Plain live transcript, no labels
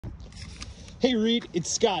Hey Reid, it's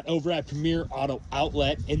Scott over at Premier Auto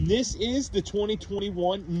Outlet, and this is the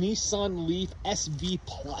 2021 Nissan Leaf SV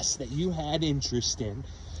Plus that you had interest in.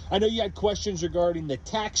 I know you had questions regarding the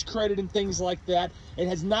tax credit and things like that. It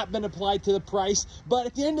has not been applied to the price, but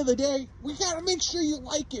at the end of the day, we gotta make sure you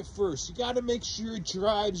like it first. You gotta make sure it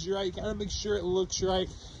drives right, you gotta make sure it looks right,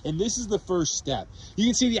 and this is the first step. You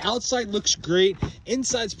can see the outside looks great,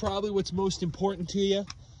 inside's probably what's most important to you.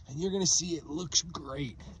 And you're gonna see it looks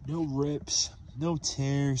great. No rips, no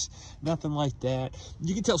tears, nothing like that.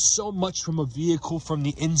 You can tell so much from a vehicle from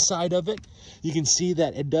the inside of it. You can see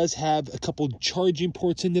that it does have a couple charging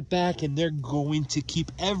ports in the back, and they're going to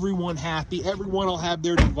keep everyone happy. Everyone will have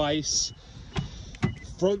their device.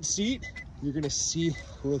 Front seat, you're gonna see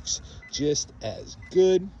looks just as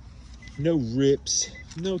good. No rips,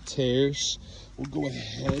 no tears. We'll go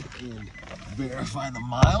ahead and verify the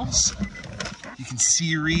miles. You can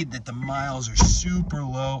see, Reid, that the miles are super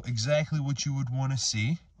low, exactly what you would want to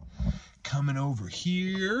see. Coming over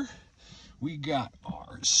here, we got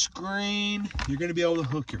our screen. You're going to be able to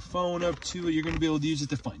hook your phone up to it. You're going to be able to use it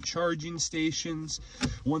to find charging stations.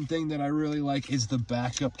 One thing that I really like is the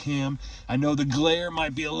backup cam. I know the glare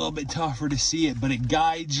might be a little bit tougher to see it, but it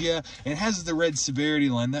guides you. It has the red severity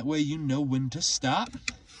line. That way you know when to stop.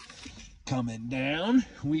 Coming down,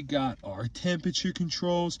 we got our temperature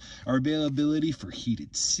controls, our availability for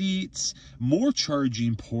heated seats, more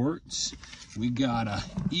charging ports. We got a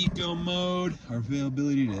eco mode, our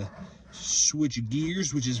availability to switch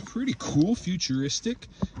gears, which is pretty cool, futuristic.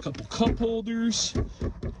 A couple cup holders, a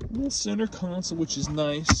little center console, which is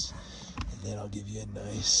nice. And then I'll give you a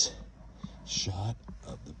nice shot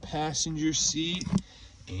of the passenger seat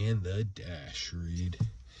and the dash, Reid.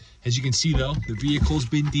 As you can see though, the vehicle's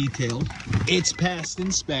been detailed. It's passed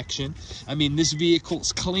inspection. I mean, this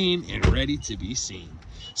vehicle's clean and ready to be seen.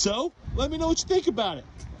 So, let me know what you think about it.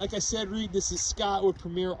 Like I said, Reid, this is Scott with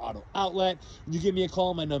Premier Auto Outlet. You give me a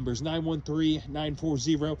call, my number is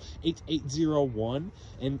 913-940-8801.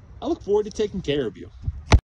 And I look forward to taking care of you.